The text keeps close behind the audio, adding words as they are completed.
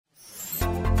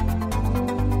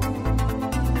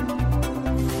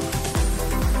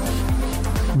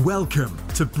Welcome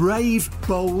to Brave,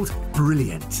 Bold,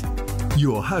 Brilliant.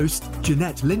 Your host,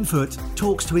 Jeanette Linfoot,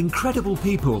 talks to incredible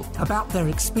people about their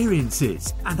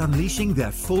experiences and unleashing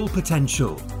their full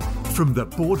potential. From the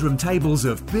boardroom tables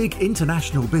of big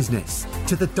international business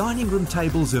to the dining room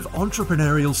tables of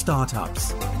entrepreneurial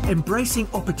startups, embracing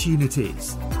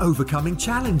opportunities, overcoming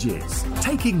challenges,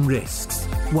 taking risks,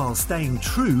 while staying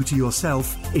true to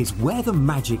yourself is where the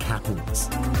magic happens.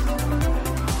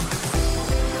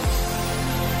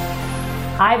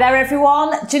 Hi there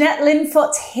everyone, Jeanette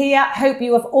Linfoot here. Hope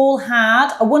you have all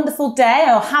had a wonderful day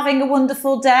or having a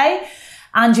wonderful day,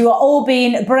 and you are all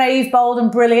being brave, bold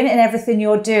and brilliant in everything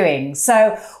you're doing.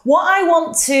 So what I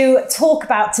want to talk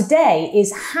about today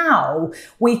is how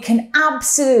we can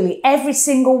absolutely, every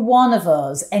single one of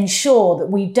us, ensure that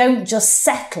we don't just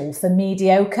settle for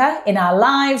mediocre in our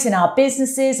lives, in our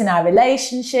businesses, in our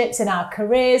relationships, in our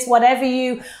careers, whatever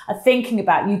you are thinking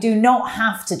about. You do not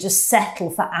have to just settle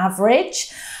for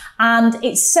average. And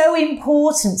it's so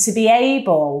important to be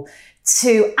able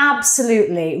to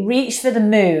absolutely reach for the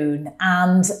moon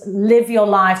and live your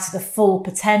life to the full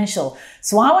potential.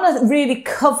 So I want to really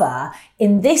cover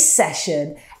in this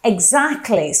session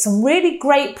exactly some really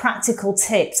great practical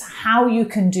tips how you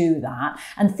can do that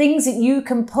and things that you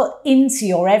can put into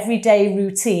your everyday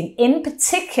routine, in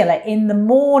particular in the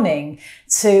morning,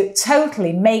 to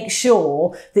totally make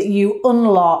sure that you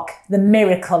unlock the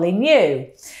miracle in you.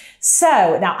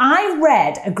 So now I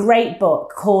read a great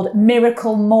book called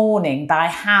Miracle Morning by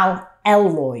Hal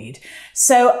Elrod.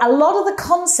 So a lot of the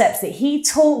concepts that he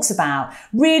talks about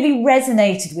really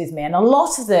resonated with me, and a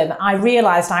lot of them I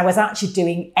realized I was actually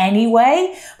doing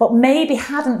anyway, but maybe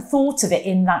hadn't thought of it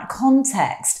in that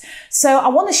context. So I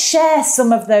want to share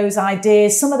some of those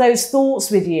ideas, some of those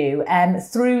thoughts with you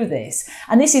through this.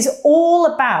 And this is all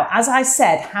about, as I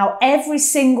said, how every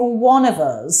single one of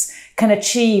us can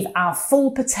achieve our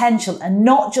full potential and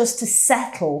not just to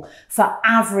settle for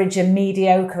average and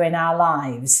mediocre in our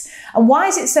lives. And why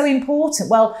is it so important?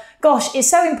 Well, gosh, it's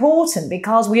so important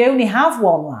because we only have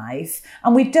one life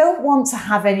and we don't want to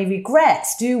have any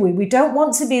regrets, do we? We don't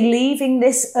want to be leaving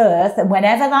this earth, and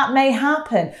whenever that may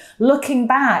happen, looking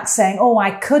back saying, oh,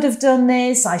 I could have done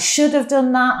this, I should have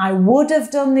done that, I would have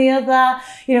done the other.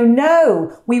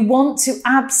 No, we want to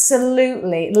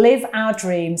absolutely live our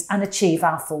dreams and achieve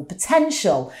our full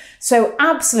potential. So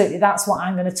absolutely, that's what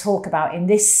I'm going to talk about in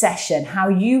this session, how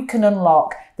you can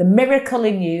unlock the miracle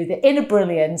in you, the inner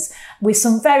brilliance, with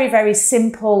some very, very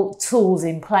simple tools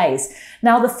in place.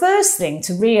 Now, the first thing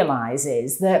to realize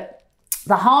is that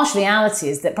the harsh reality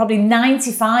is that probably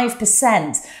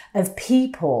 95% of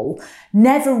people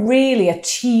never really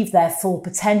achieve their full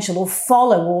potential or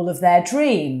follow all of their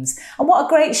dreams. And what a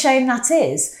great shame that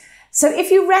is. So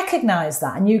if you recognize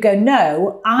that and you go,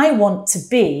 no, I want to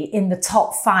be in the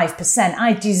top 5%.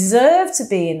 I deserve to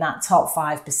be in that top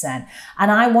 5%.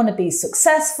 And I want to be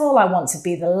successful. I want to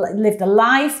live the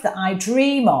life that I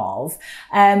dream of.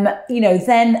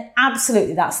 Then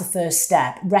absolutely that's the first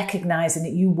step, recognizing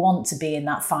that you want to be in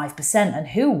that 5%. And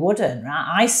who wouldn't,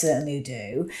 right? I certainly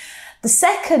do. The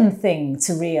second thing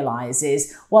to realize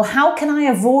is, well, how can I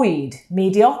avoid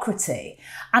mediocrity?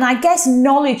 And I guess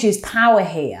knowledge is power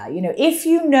here. If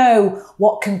you know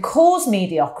what can cause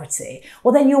mediocrity,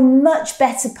 well, then you're much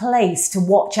better placed to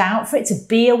watch out for it, to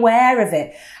be aware of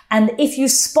it. And if you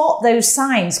spot those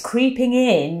signs creeping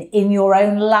in your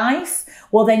own life,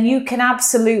 well, then you can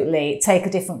absolutely take a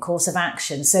different course of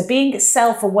action. So being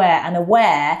self-aware and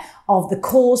aware of the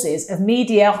causes of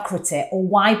mediocrity or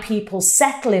why people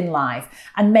settle in life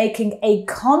and making a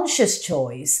conscious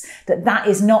choice that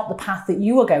is not the path that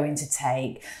you are going to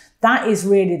take. That is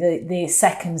really the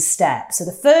second step. So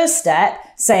the first step,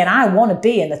 saying I want to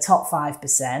be in the top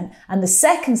 5%. And the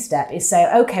second step is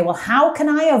saying, okay, well, how can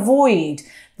I avoid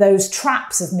those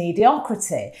traps of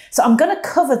mediocrity? So I'm going to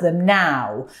cover them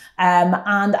now.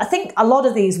 And I think a lot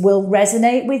of these will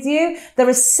resonate with you. There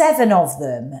are 7 of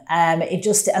them,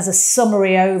 just as a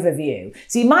summary overview.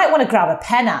 So you might want to grab a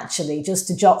pen actually, just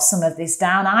to jot some of this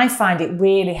down. I find it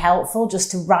really helpful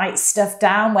just to write stuff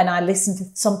down when I listen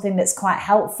to something that's quite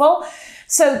helpful.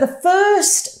 So the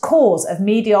first cause of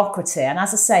mediocrity, and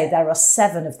as I say, there are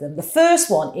 7 of them. The first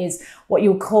one is what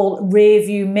you'll call rear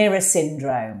view mirror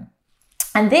syndrome.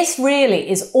 And this really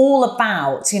is all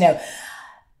about,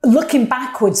 looking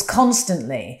backwards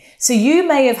constantly. So you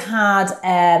may have had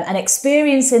an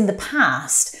experience in the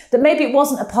past that maybe it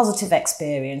wasn't a positive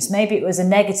experience. Maybe it was a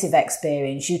negative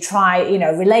experience. You try,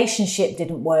 a relationship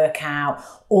didn't work out,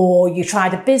 or you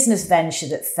tried a business venture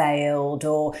that failed,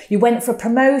 or you went for a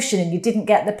promotion and you didn't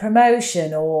get the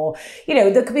promotion, or,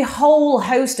 there could be a whole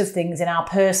host of things in our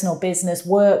personal business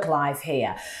work life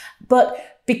here. But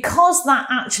because that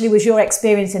actually was your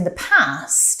experience in the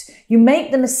past, you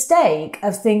make the mistake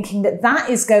of thinking that that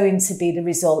is going to be the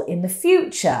result in the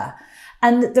future.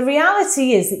 And the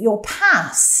reality is that your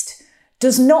past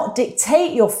does not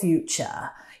dictate your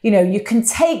future. You know, you can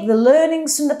take the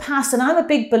learnings from the past, and I'm a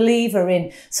big believer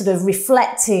in sort of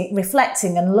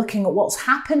reflecting and looking at what's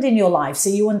happened in your life so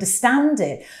you understand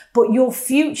it. But your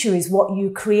future is what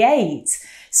you create.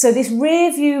 So this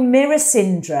rear view mirror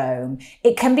syndrome,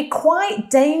 it can be quite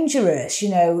dangerous, you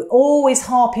know, always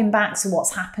harping back to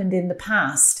what's happened in the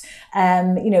past,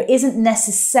 you know, isn't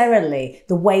necessarily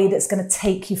the way that's going to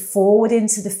take you forward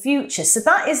into the future. So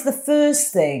that is the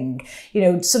first thing, you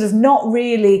know, sort of not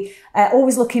really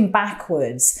always looking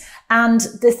backwards. And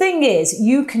the thing is,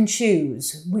 you can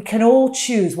choose. We can all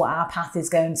choose what our path is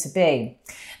going to be.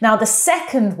 Now, the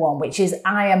second one, which is,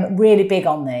 I am really big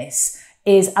on this,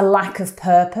 is a lack of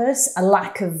purpose, a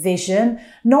lack of vision,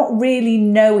 not really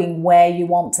knowing where you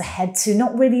want to head to,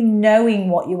 not really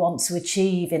knowing what you want to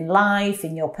achieve in life,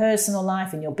 in your personal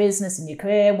life, in your business, in your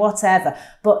career, whatever.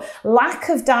 But lack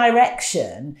of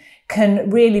direction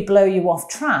can really blow you off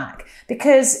track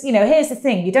because, you know, here's the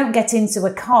thing, you don't get into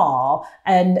a car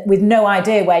and with no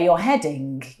idea where you're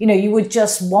heading. You know, you would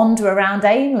just wander around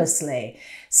aimlessly.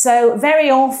 So very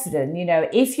often, you know,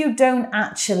 if you don't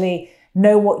actually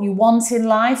know what you want in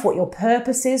life, what your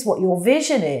purpose is, what your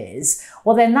vision is,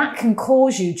 well, then that can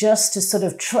cause you just to sort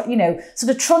of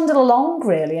trundle along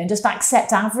really and just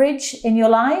accept average in your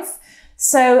life.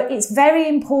 So it's very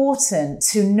important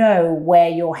to know where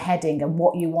you're heading and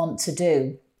what you want to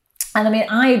do. And I mean,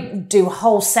 I do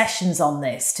whole sessions on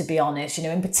this, to be honest, you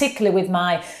know, in particular with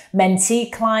my mentee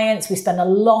clients, we spend a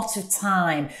lot of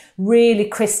time really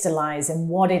crystallizing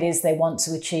what it is they want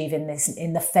to achieve in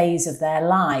the phase of their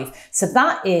life. So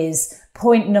that is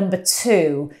point number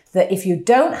 2, that if you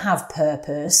don't have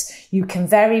purpose, you can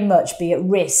very much be at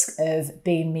risk of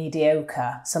being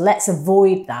mediocre. So let's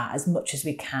avoid that as much as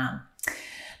we can.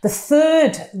 The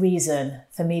third reason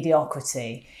for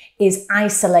mediocrity is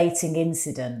isolating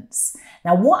incidents.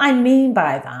 Now, what I mean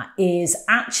by that is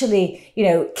actually, you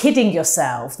know, kidding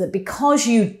yourself that because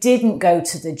you didn't go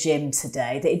to the gym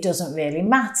today, that it doesn't really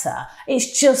matter.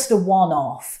 It's just a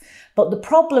one-off. But the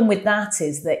problem with that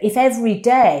is that if every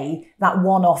day that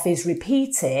one-off is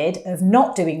repeated of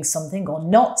not doing something or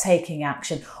not taking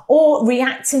action or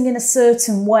reacting in a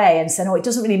certain way and saying, oh, it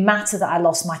doesn't really matter that I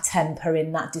lost my temper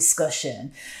in that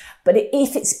discussion. But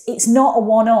if it's not a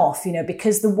one-off, you know,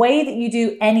 because the way that you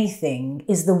do anything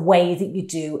is the way that you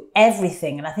do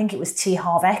everything. And I think it was T.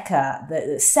 Harv Eker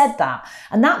that said that.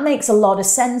 And that makes a lot of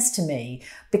sense to me,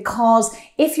 because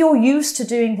if you're used to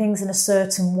doing things in a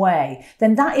certain way,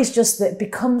 then that is just that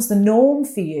becomes the norm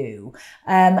for you.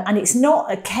 And it's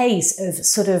not a case of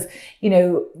sort of, you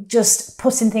know, just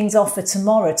putting things off for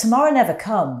tomorrow. Tomorrow never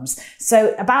comes.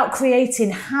 So about creating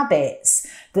habits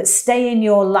that stay in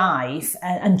your life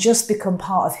and just become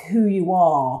part of who you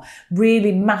are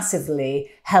really massively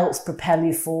helps propel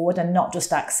you forward and not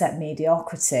just accept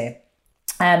mediocrity.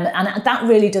 And that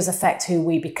really does affect who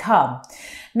we become.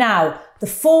 Now, the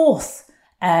fourth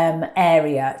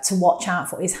area to watch out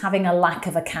for is having a lack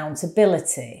of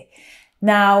accountability.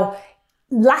 Now,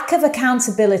 lack of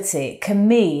accountability can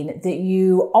mean that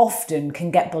you often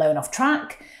can get blown off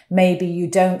track. Maybe you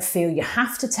don't feel you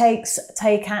have to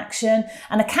take action.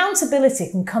 And accountability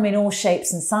can come in all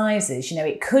shapes and sizes. You know,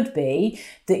 it could be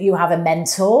that you have a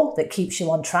mentor that keeps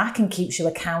you on track and keeps you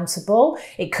accountable.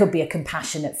 It could be a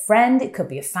compassionate friend. It could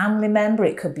be a family member.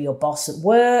 It could be your boss at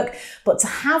work. But to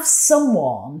have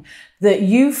someone that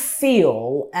you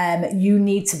feel you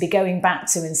need to be going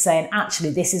back to and saying,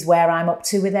 actually, this is where I'm up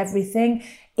to with everything,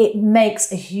 it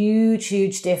makes a huge,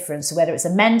 huge difference. So whether it's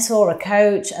a mentor, a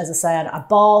coach, as I say, a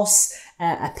boss,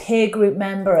 a peer group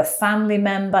member, a family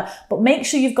member, but make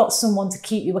sure you've got someone to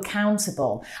keep you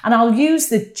accountable. And I'll use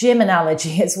the gym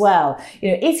analogy as well.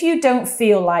 You know, if you don't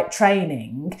feel like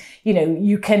training, you know,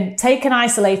 you can take an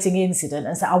isolating incident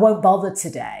and say, I won't bother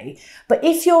today. But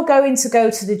if you're going to go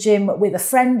to the gym with a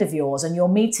friend of yours and you're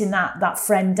meeting that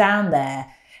friend down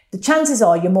there, the chances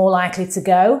are you're more likely to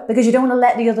go because you don't want to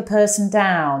let the other person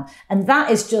down. And that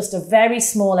is just a very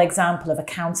small example of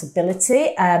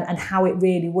accountability and how it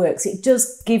really works. It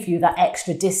does give you that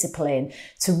extra discipline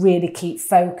to really keep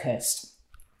focused.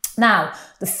 Now,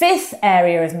 the fifth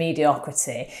area of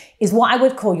mediocrity is what I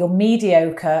would call your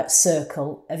mediocre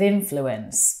circle of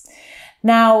influence.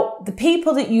 Now, the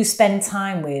people that you spend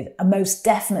time with are most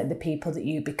definitely the people that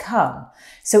you become.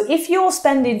 So if you're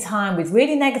spending time with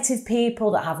really negative people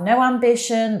that have no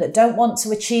ambition, that don't want to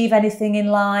achieve anything in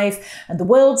life, and the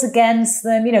world's against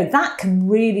them, that can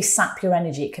really sap your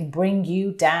energy. It can bring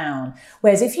you down.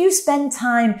 Whereas if you spend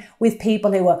time with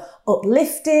people who are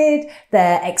uplifted,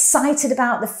 they're excited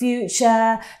about the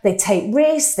future, they take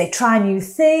risks, they try new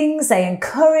things, they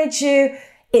encourage you,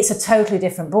 it's a totally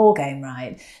different ballgame,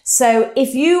 right? So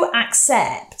if you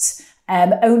accept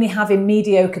only having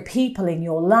mediocre people in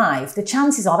your life, the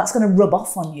chances are that's going to rub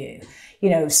off on you.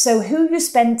 So who you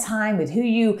spend time with, who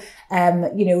you,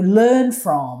 learn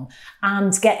from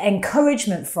and get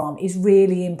encouragement from is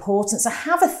really important. So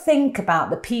have a think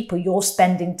about the people you're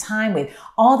spending time with.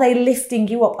 Are they lifting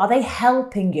you up? Are they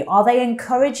helping you? Are they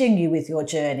encouraging you with your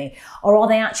journey? Or are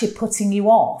they actually putting you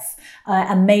off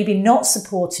and maybe not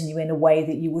supporting you in a way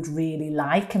that you would really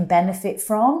like and benefit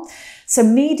from? So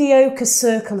mediocre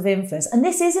circle of influence. And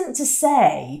this isn't to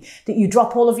say that you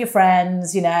drop all of your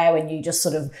friends, and you just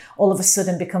sort of all of a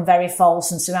sudden become very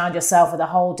false and surround yourself with a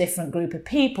whole different group of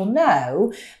people.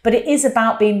 No, but it is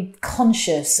about being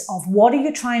conscious of what are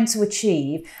you trying to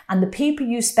achieve, and the people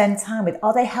you spend time with,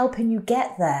 are they helping you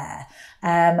get there?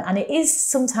 And it is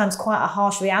sometimes quite a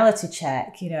harsh reality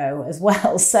check, as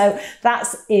well. So that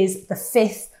is the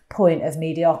 5th point of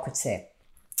mediocrity.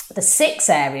 The 6th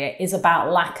area is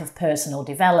about lack of personal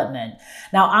development.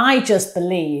 Now, I just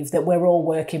believe that we're all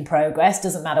work in progress.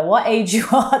 Doesn't matter what age you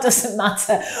are, doesn't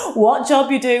matter what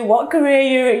job you do, what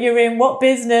career you're in, what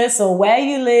business or where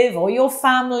you live or your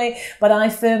family. But I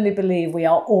firmly believe we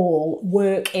are all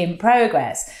work in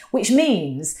progress, which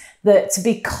means that to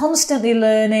be constantly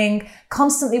learning,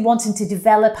 constantly wanting to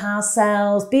develop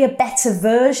ourselves, be a better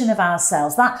version of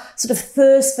ourselves, that sort of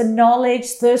thirst for knowledge,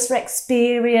 thirst for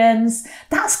experience,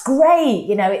 that's great.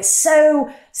 It's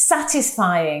so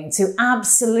satisfying to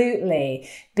absolutely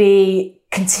be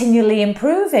continually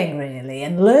improving, really,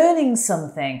 and learning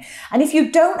something. And if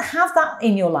you don't have that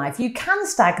in your life, you can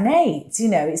stagnate.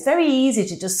 It's very easy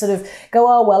to just sort of go,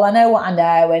 oh, well, I know what I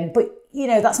know. But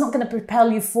that's not going to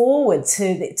propel you forward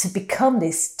to become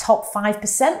this top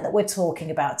 5% that we're talking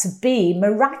about, to be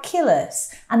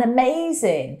miraculous and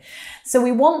amazing. So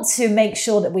we want to make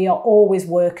sure that we are always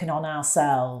working on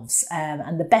ourselves.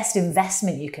 And the best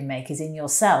investment you can make is in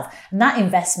yourself. And that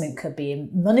investment could be in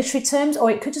monetary terms, or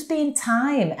it could just be in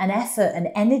time and effort and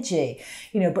energy,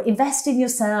 but invest in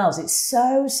yourselves. It's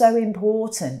so, so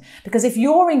important, because if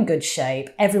you're in good shape,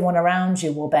 everyone around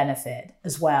you will benefit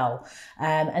as well.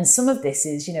 And some of this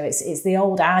is, it's the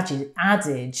old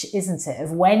adage, isn't it,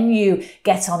 of when you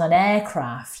get on an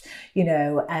aircraft,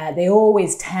 they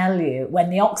always tell you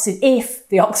when if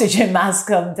the oxygen mask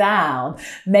comes down,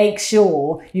 make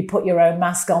sure you put your own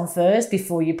mask on first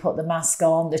before you put the mask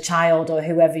on the child or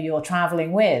whoever you're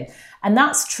traveling with. And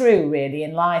that's true really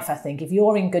in life. I think if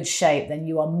you're in good shape, then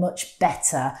you are much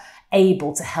better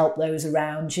able to help those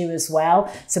around you as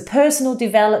well. So personal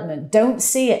development, don't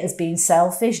see it as being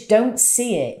selfish. Don't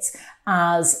see it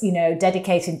as,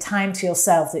 dedicating time to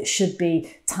yourself that should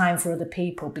be time for other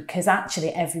people, because actually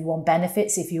everyone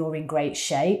benefits if you're in great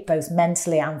shape, both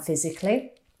mentally and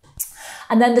physically.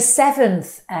 And then the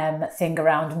 7th thing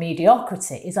around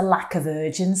mediocrity is a lack of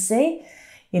urgency.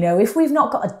 If we've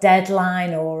not got a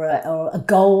deadline or a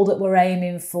goal that we're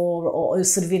aiming for, or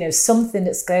sort of, something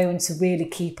that's going to really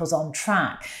keep us on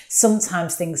track,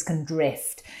 sometimes things can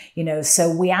drift, so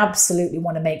we absolutely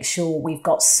want to make sure we've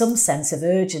got some sense of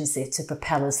urgency to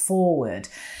propel us forward.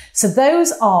 So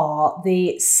those are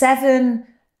the 7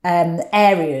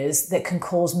 areas that can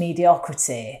cause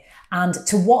mediocrity, and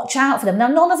to watch out for them. Now,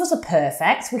 none of us are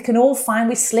perfect. We can all find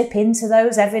we slip into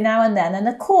those every now and then. And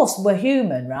of course, we're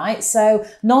human, right? So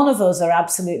none of us are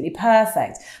absolutely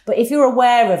perfect. But if you're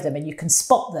aware of them and you can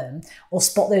spot them or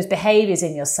spot those behaviours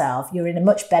in yourself, you're in a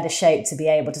much better shape to be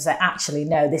able to say, actually,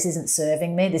 no, this isn't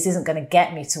serving me. This isn't going to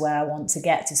get me to where I want to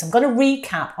get to. So I'm going to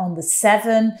recap on the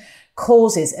 7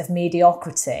 causes of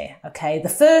mediocrity. Okay, the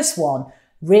first one,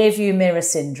 rearview mirror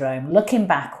syndrome, looking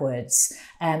backwards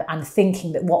and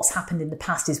thinking that what's happened in the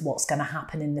past is what's going to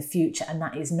happen in the future. And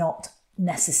that is not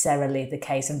necessarily the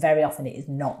case. And very often it is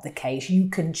not the case. You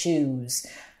can choose.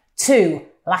 2,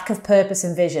 lack of purpose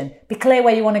and vision. Be clear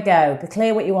where you want to go. Be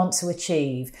clear what you want to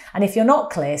achieve. And if you're not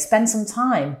clear, spend some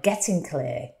time getting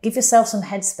clear. Give yourself some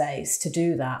headspace to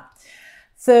do that.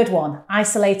 3rd one,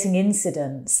 isolating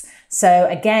incidents. So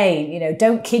again,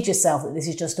 don't kid yourself that this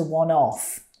is just a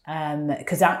one-off.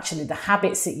 Because actually the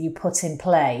habits that you put in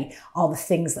play are the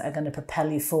things that are going to propel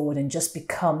you forward and just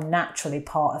become naturally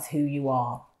part of who you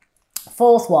are.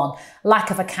 4th one,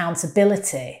 lack of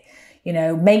accountability.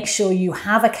 Make sure you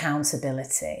have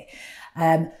accountability.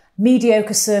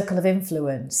 Mediocre circle of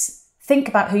influence. Think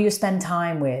about who you spend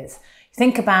time with.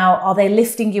 Think about, are they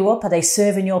lifting you up? Are they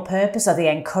serving your purpose? Are they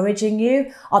encouraging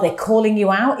you? Are they calling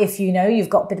you out if you've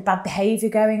got a bit of bad behaviour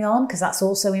going on? Because that's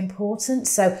also important.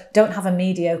 So don't have a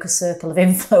mediocre circle of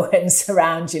influence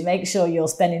around you. Make sure you're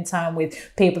spending time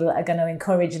with people that are going to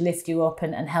encourage, lift you up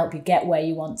and help you get where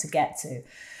you want to get to.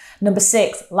 Number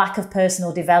 6, lack of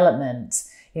personal development.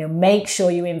 Make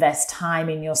sure you invest time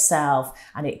in yourself,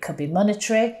 and it could be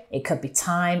monetary, it could be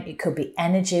time, it could be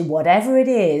energy, whatever it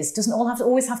is. Doesn't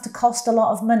always have to cost a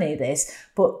lot of money, this,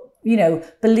 but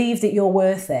believe that you're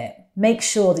worth it. Make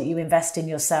sure that you invest in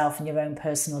yourself and your own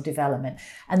personal development.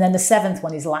 And then the 7th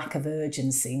one is lack of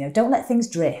urgency. Don't let things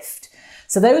drift.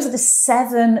 So those are the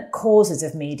 7 causes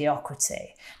of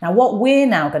mediocrity. Now, what we're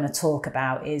now going to talk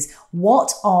about is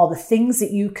what are the things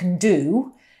that you can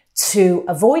do to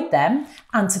avoid them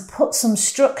and to put some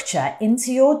structure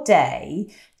into your day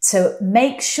to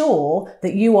make sure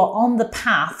that you are on the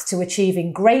path to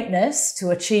achieving greatness, to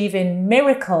achieving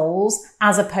miracles,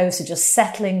 as opposed to just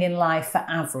settling in life for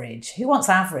average. Who wants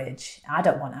average? I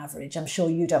don't want average. I'm sure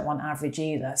you don't want average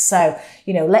either. So,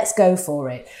 let's go for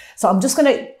it. So I'm just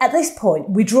going to, at this point,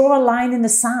 we draw a line in the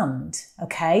sand,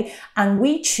 okay? And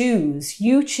you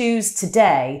choose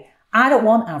today, I don't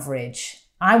want average.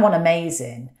 I want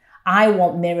amazing. I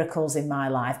want miracles in my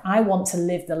life. I want to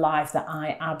live the life that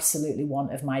I absolutely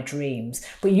want of my dreams.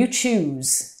 But you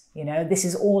choose, this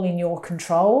is all in your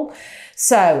control.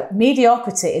 So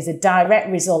mediocrity is a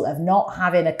direct result of not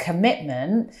having a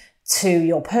commitment to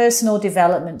your personal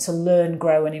development to learn,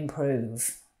 grow and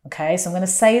improve. Okay, so I'm going to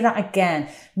say that again.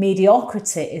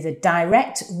 Mediocrity is a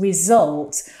direct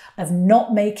result of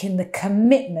not making the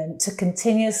commitment to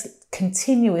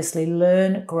continuously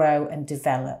learn, grow and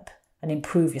develop and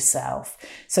improve yourself.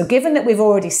 So given that we've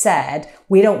already said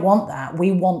we don't want that,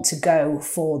 we want to go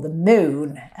for the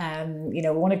moon, we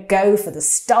want to go for the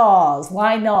stars.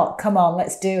 Why not? Come on,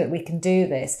 let's do it. We can do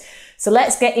this. So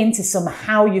let's get into some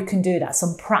how you can do that,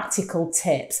 some practical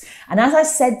tips. And as I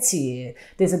said to you,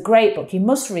 there's a great book, you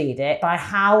must read it, by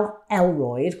Hal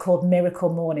Elrod called Miracle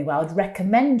Morning. Well, I would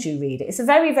recommend you read it. It's a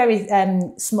very, very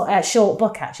short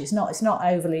book actually. It's not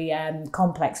overly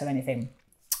complex or anything.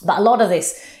 But a lot of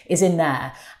this is in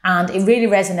there and it really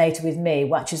resonated with me,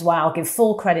 which is why I'll give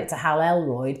full credit to Hal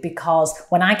Elrod, because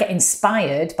when I get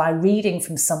inspired by reading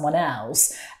from someone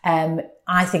else,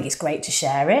 I think it's great to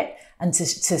share it and to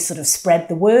sort of spread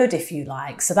the word, if you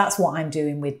like. So that's what I'm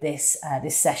doing with this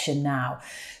session now.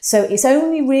 So it's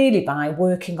only really by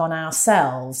working on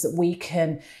ourselves that we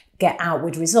can get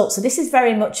outward results. So this is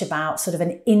very much about sort of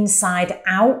an inside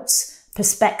out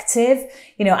perspective,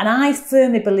 and I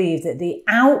firmly believe that the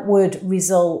outward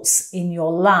results in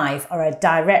your life are a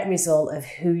direct result of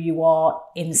who you are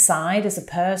inside as a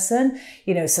person,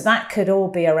 so that could all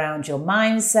be around your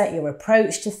mindset, your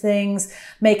approach to things,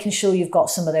 making sure you've got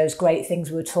some of those great things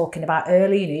we were talking about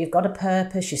earlier, you've got a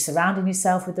purpose, you're surrounding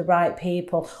yourself with the right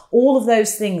people, all of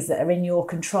those things that are in your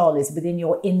control is within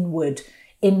your inward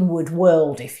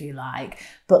world, if you like,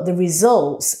 but the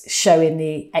results show in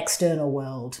the external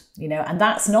world, and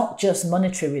that's not just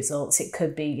monetary results. It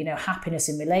could be, happiness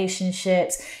in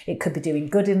relationships. It could be doing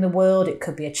good in the world. It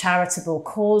could be a charitable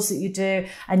cause that you do.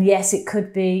 And yes, it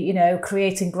could be,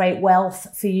 creating great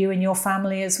wealth for you and your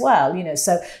family as well.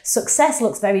 So success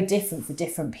looks very different for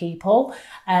different people.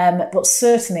 But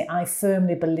certainly I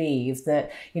firmly believe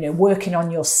that, working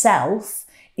on yourself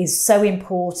is so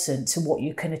important to what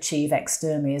you can achieve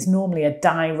externally. There's normally a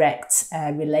direct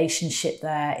relationship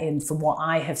there from what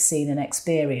I have seen and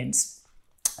experienced.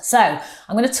 So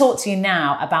I'm going to talk to you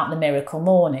now about the miracle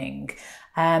morning.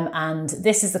 And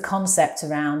this is the concept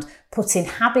around putting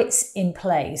habits in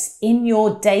place in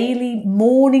your daily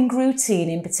morning routine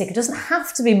in particular. It doesn't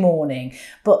have to be morning,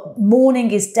 but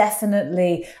morning is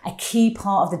definitely a key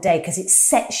part of the day because it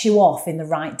sets you off in the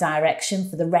right direction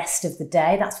for the rest of the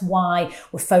day. That's why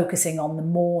we're focusing on the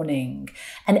morning.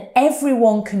 And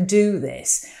everyone can do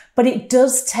this. But it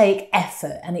does take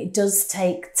effort and it does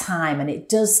take time and it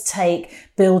does take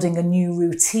building a new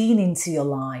routine into your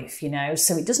life,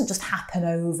 so it doesn't just happen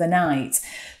overnight.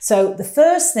 So the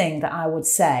first thing that I would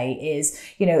say is,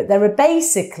 there are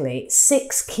basically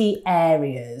 6 key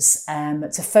areas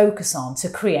to focus on to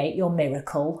create your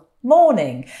miracle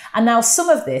morning. And now some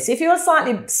of this, if you're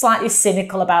slightly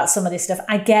cynical about some of this stuff,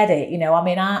 I get it.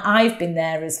 I've been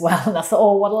there as well. And I thought,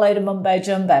 oh, what a load of mumbo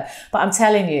jumbo. But I'm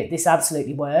telling you, this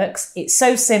absolutely works. It's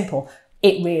so simple.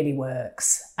 It really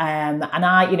works. And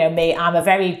I'm a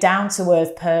very down to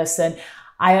earth person.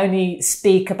 I only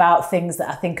speak about things that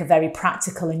I think are very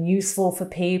practical and useful for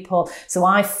people. So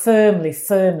I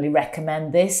firmly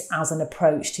recommend this as an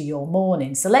approach to your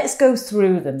morning. So let's go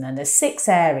through them then. There's 6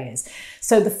 areas.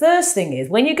 So the first thing is,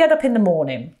 when you get up in the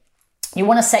morning, you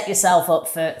want to set yourself up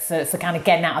for kind of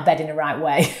getting out of bed in the right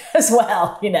way as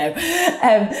well,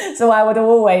 So I would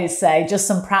always say just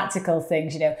some practical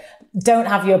things, don't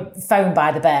have your phone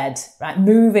by the bed, right?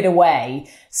 Move it away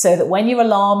so that when your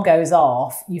alarm goes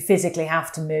off, you physically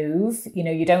have to move.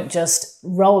 You don't just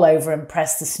roll over and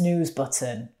press the snooze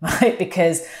button, right?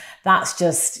 Because that's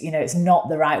just, it's not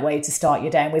the right way to start your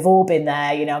day. And we've all been there,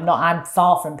 I'm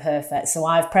far from perfect. So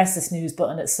I've pressed the snooze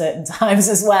button at certain times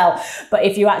as well. But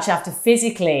if you actually have to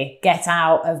physically get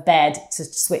out of bed to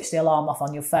switch the alarm off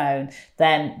on your phone,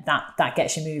 then that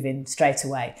gets you moving straight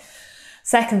away.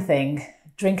 Second thing,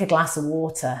 drink a glass of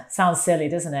water. Sounds silly,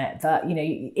 doesn't it? But,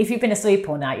 if you've been asleep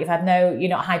all night, you're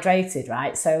not hydrated,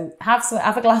 right? So have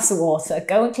a glass of water,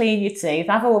 go and clean your teeth,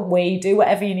 have a wee, do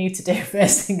whatever you need to do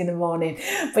first thing in the morning,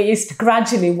 but you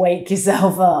gradually wake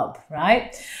yourself up,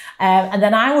 right? And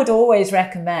then I would always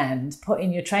recommend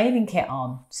putting your training kit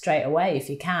on straight away if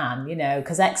you can,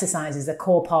 because exercise is a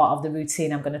core part of the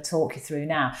routine I'm going to talk you through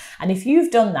now. And if you've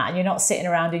done that and you're not sitting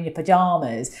around in your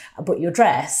pajamas, but you're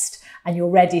dressed, and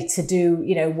you're ready to do,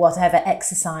 whatever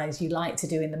exercise you like to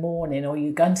do in the morning or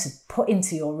you're going to put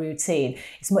into your routine,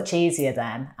 it's much easier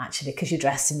then, actually, because you're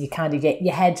dressed and you kind of get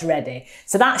your head's ready.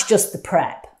 So that's just the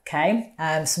prep, okay?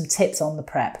 Some tips on the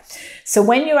prep. So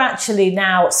when you're actually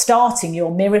now starting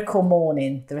your miracle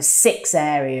morning, there are 6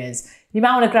 areas. You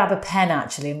might want to grab a pen,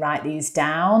 actually, and write these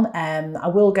down. I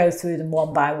will go through them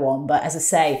one by one, but as I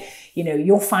say,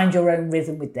 you'll find your own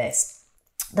rhythm with this.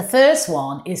 The first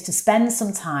one is to spend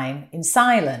some time in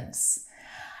silence.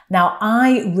 Now,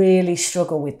 I really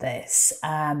struggle with this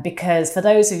because for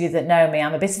those of you that know me,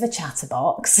 I'm a bit of a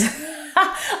chatterbox.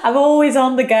 I'm always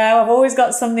on the go. I've always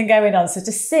got something going on. So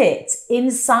to sit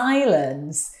in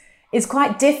silence is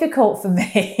quite difficult for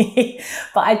me.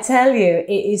 But I tell you,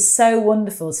 it is so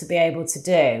wonderful to be able to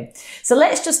do. So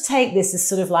let's just take this as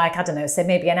sort of like, I don't know, say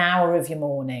maybe an hour of your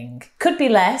morning. Could be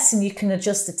less and you can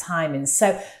adjust the timing.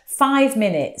 So 5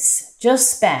 minutes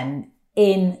just spent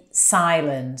in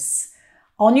silence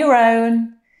on your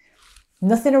own,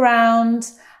 nothing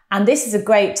around. And this is a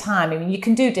great time. I mean, you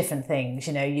can do different things.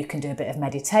 You can do a bit of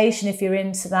meditation if you're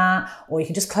into that, or you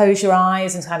can just close your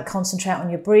eyes and kind of concentrate on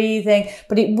your breathing.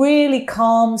 But it really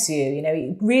calms you.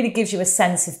 It really gives you a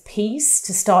sense of peace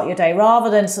to start your day rather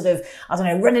than sort of,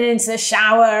 running into the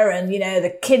shower and,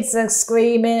 the kids are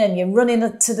screaming and you're running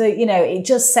to the, it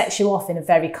just sets you off in a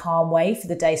very calm way for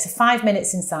the day. So 5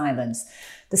 minutes in silence.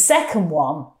 The second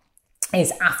one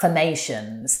is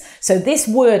affirmations. So this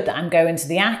word that I'm going to,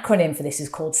 the acronym for this is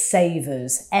called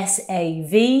SAVERS,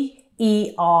 SAVERS.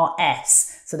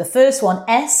 So the first one,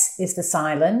 S, is for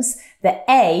silence. The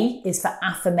A is for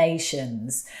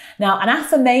affirmations. Now, an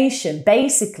affirmation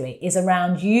basically is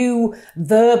around you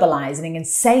verbalizing and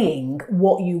saying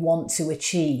what you want to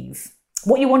achieve,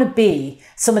 what you want to be.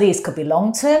 Some of these could be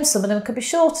long-term, some of them could be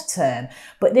shorter term,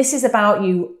 but this is about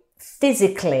you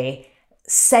physically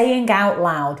saying out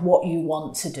loud what you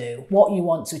want to do, what you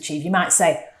want to achieve. You might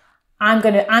say, I'm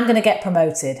gonna get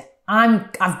promoted.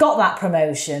 I've got that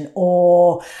promotion,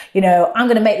 or, I'm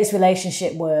going to make this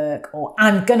relationship work, or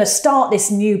I'm going to start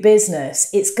this new business.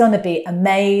 It's going to be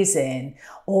amazing.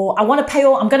 Or I'm going to pay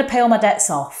all my debts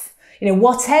off.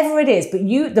 Whatever it is, but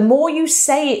the more you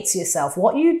say it to yourself,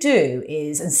 what you do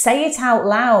is, and say it out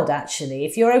loud, actually,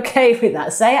 if you're okay with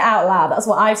that, say it out loud. That's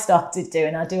what I've started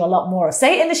doing. I do a lot more.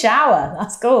 Say it in the shower.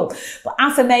 That's cool. But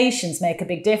affirmations make a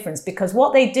big difference because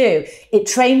what they do, it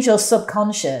trains your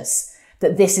subconscious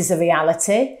that this is a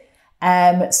reality.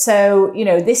 So,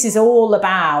 this is all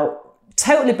about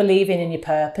totally believing in your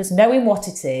purpose, knowing what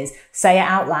it is, say it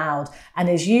out loud. And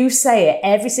as you say it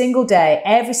every single day,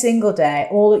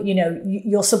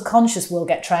 your subconscious will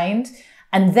get trained.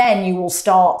 And then you will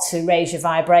start to raise your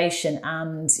vibration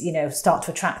and, start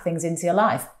to attract things into your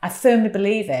life. I firmly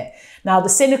believe it. Now, the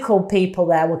cynical people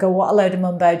there will go, what a load of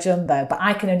mumbo jumbo. But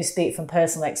I can only speak from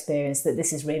personal experience that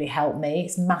this has really helped me.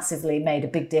 It's massively made a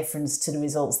big difference to the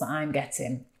results that I'm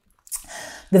getting.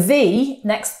 The V,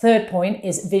 third point,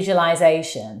 is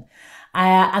visualization.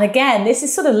 And again, this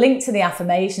is sort of linked to the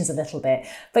affirmations a little bit.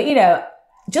 But,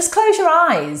 just close your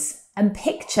eyes and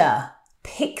picture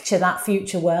that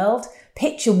future world.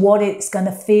 Picture what it's going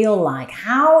to feel like.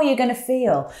 How are you going to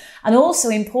feel? And also,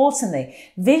 importantly,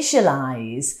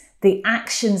 visualize the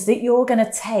actions that you're going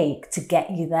to take to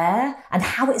get you there and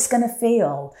how it's going to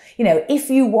feel. If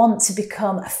you want to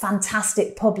become a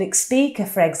fantastic public speaker,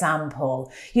 for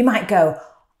example, you might go,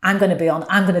 I'm going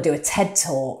to do a TED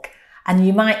talk. And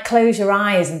you might close your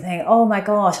eyes and think, oh my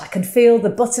gosh, I can feel the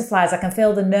butterflies. I can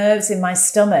feel the nerves in my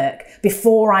stomach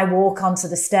before I walk onto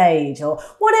the stage, or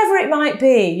whatever it might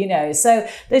be, you know. So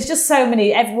there's just so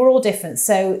many, we're all different.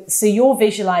 So your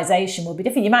visualization will be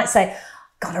different. You might say,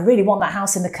 God, I really want that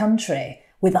house in the country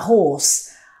with a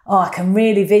horse. Oh, I can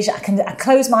really I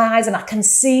close my eyes and I can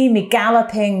see me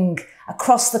galloping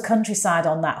across the countryside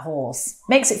on that horse.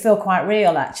 Makes it feel quite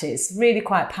real, actually. It's really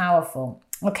quite powerful.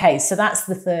 Okay, so that's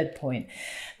the third point.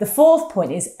 The fourth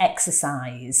point is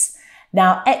exercise.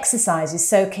 Now, exercise is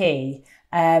so key.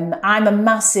 I'm a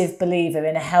massive believer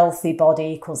in a healthy body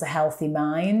equals a healthy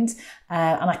mind.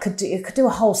 And I could do a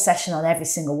whole session on every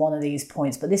single one of these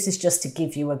points, but this is just to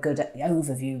give you a good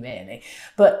overview, really.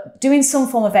 But doing some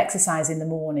form of exercise in the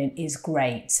morning is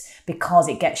great because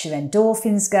it gets your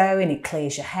endorphins going, it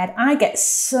clears your head. I get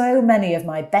so many of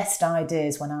my best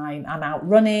ideas when I'm out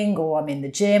running or I'm in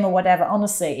the gym or whatever.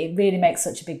 Honestly, it really makes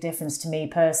such a big difference to me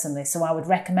personally. So I would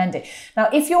recommend it. Now,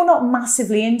 if you're not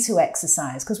massively into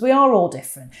exercise, because we are all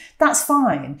different, that's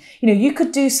fine. You know, you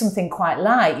could do something quite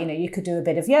light. You know, you could do a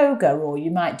bit of yoga, or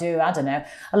you might do, I don't know,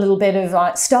 a little bit of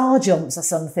like star jumps or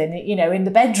something, you know, in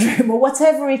the bedroom or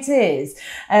whatever it is.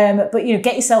 But, you know,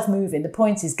 get yourself moving. The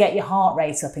point is get your heart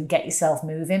rate up and get yourself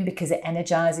moving because it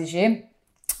energizes you.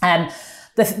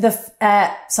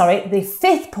 The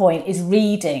fifth point is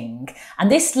reading. And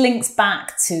this links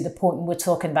back to the point when we're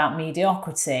talking about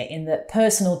mediocrity, in that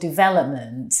personal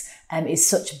development is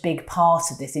such a big part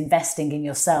of this, investing in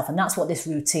yourself. And that's what this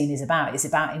routine is about. It's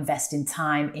about investing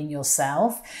time in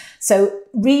yourself. So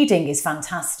reading is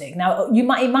fantastic. Now,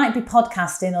 it might be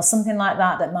podcasting or something like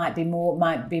that might be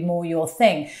more your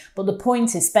thing. But the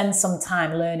point is, spend some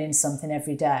time learning something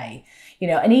every day. You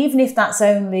know, and even if that's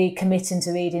only committing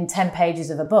to reading 10 pages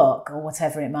of a book or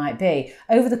whatever it might be,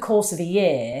 over the course of a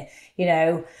year, you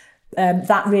know,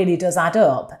 that really does add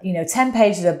up. You know, 10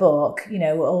 pages of a book, you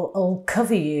know, will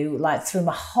cover you like through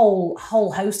a whole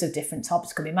host of different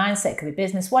topics. It could be mindset, it could be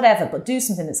business, whatever, but do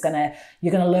something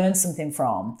you're going to learn something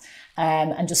from.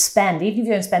 And just spend, even if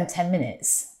you don't spend 10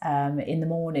 minutes in the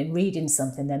morning reading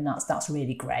something, then that's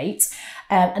really great.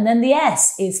 And then the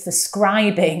S is for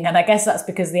scribing. And I guess that's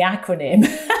because the acronym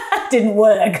didn't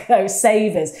work. Those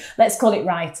savers, let's call it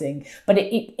writing. But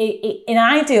in an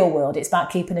ideal world, it's about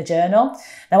keeping a journal.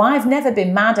 Now, I've never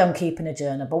been mad on keeping a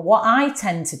journal, but what I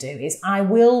tend to do is I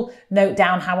will note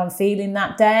down how I'm feeling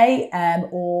that day,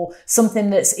 or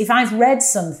something if I've read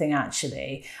something,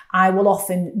 actually, I will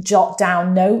often jot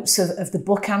down notes of the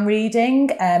book I'm reading,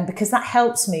 because that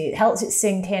helps me. It helps it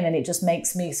sink in and it just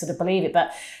makes me sort of believe it.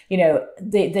 But, you know,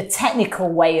 the technical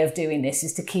way of doing this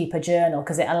is to keep a journal,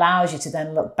 because it allows you to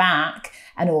then look back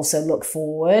and also look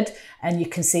forward, and you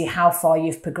can see how far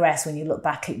you've progressed when you look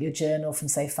back at your journal from,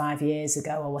 say, 5 years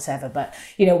ago or whatever. But,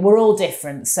 you know, we're all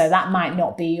different, so that might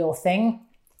not be your thing.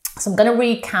 So I'm going to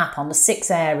recap on the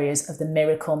 6 areas of the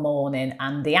miracle morning,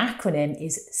 and the acronym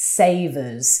is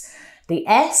SAVERS. The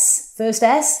S, first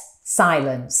S,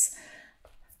 silence.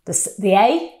 The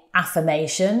A,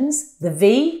 affirmations. The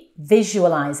V,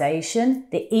 visualization.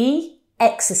 The E,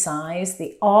 exercise.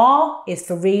 The R is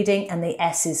for reading, and the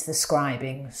S is for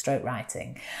scribing, stroke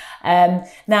writing.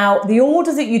 Now, the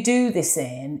order that you do this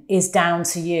in is down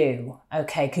to you,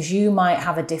 okay, because you might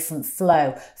have a different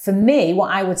flow. For me,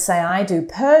 what I would say I do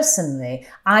personally,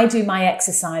 I do my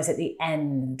exercise at the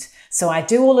end. So I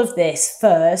do all of this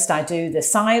first. I do the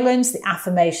silence, the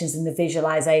affirmations, and the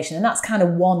visualization, and that's kind of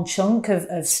one chunk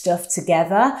of stuff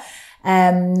together.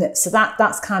 So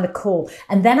that's kind of cool.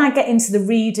 And then I get into the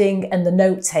reading and the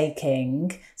note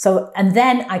taking. And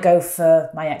then I go for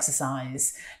my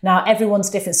exercise. Now, everyone's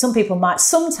different. Some people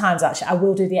sometimes actually, I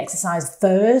will do the exercise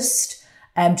first,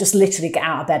 just literally get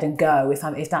out of bed and go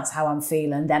if that's how I'm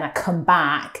feeling. Then I come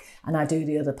back and I do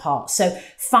the other part. So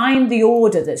find the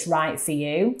order that's right for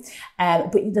you.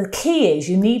 But the key is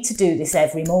you need to do this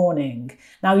every morning.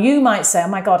 Now, you might say, oh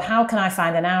my God, how can I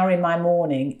find an hour in my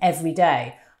morning every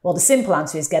day? Well, the simple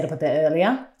answer is get up a bit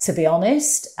earlier, to be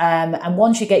honest. And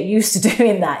once you get used to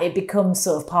doing that, it becomes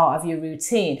sort of part of your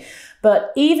routine.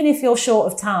 But even if you're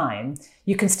short of time,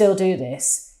 you can still do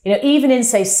this. You know, even in,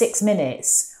 say, 6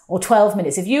 minutes or 12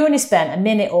 minutes, if you only spent a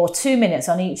minute or 2 minutes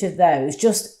on each of those,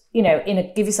 just, you know,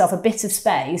 give yourself a bit of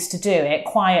space to do it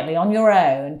quietly on your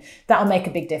own, that'll make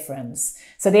a big difference.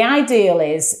 So the ideal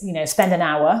is, you know, spend an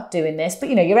hour doing this, but,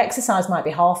 you know, your exercise might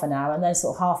be half an hour and then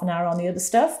sort of half an hour on the other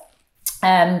stuff.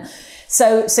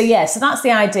 So that's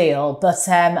the ideal. But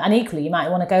and equally, you might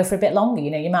want to go for a bit longer.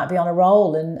 You might be on a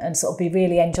roll and sort of be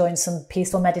really enjoying some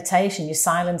peaceful meditation. Your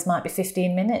silence might be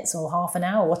 15 minutes or half an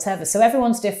hour, whatever. So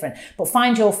everyone's different, but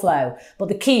find your flow. But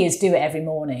the key is do it every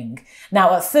morning.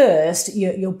 Now, at first,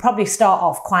 you'll probably start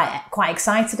off quite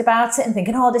excited about it and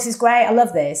thinking, oh, this is great, I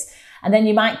love this. And then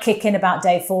you might kick in about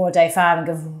day 4 or day 5 and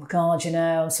go, oh God,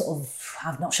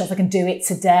 I'm not sure if I can do it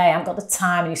today. I haven't got the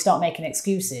time. And you start making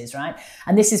excuses, right?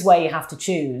 And this is where you have to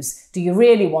choose. Do you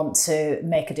really want to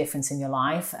make a difference in your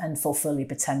life and fulfill your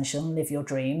potential and live your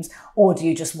dreams? Or do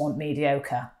you just want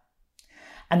mediocre?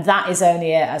 And that is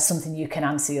only something you can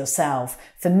answer yourself.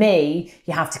 For me,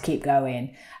 you have to keep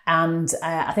going. And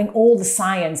I think all the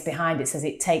science behind it says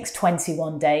it takes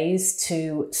 21 days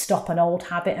to stop an old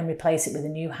habit and replace it with a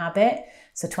new habit.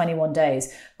 So 21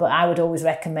 days. But I would always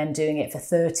recommend doing it for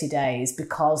 30 days,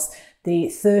 because the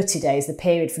 30 days, the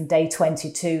period from day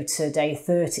 22 to day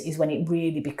 30, is when it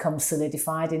really becomes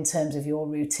solidified in terms of your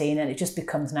routine, and it just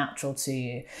becomes natural to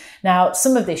you. Now,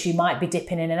 some of this you might be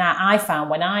dipping in and out. I found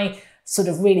when I sort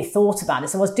of really thought about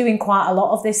this, I was doing quite a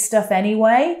lot of this stuff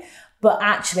anyway, but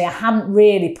actually I hadn't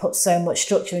really put so much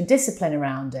structure and discipline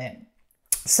around it.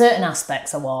 Certain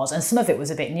aspects I was, and some of it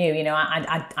was a bit new.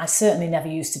 I certainly never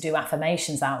used to do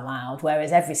affirmations out loud,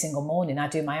 whereas every single morning I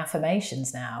do my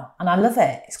affirmations now, and I love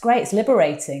it. It's great. It's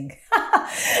liberating.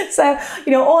 So,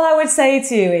 all I would say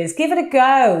to you is give it a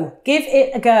go. Give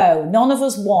it a go. None of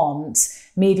us want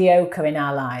mediocre in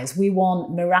our lives. We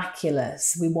want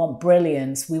miraculous. We want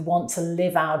brilliance. We want to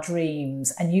live our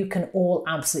dreams, and you can all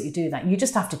absolutely do that. You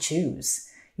just have to choose.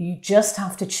 You just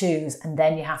have to choose, and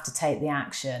then you have to take the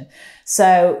action.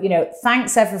 So,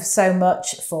 thanks ever so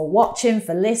much for watching,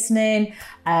 for listening.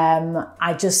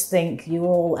 I just think you're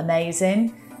all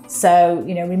amazing. So,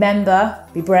 remember,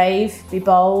 be brave, be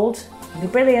bold, be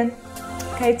brilliant.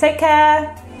 Okay, take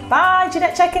care. Bye,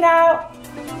 Jeanette checking out.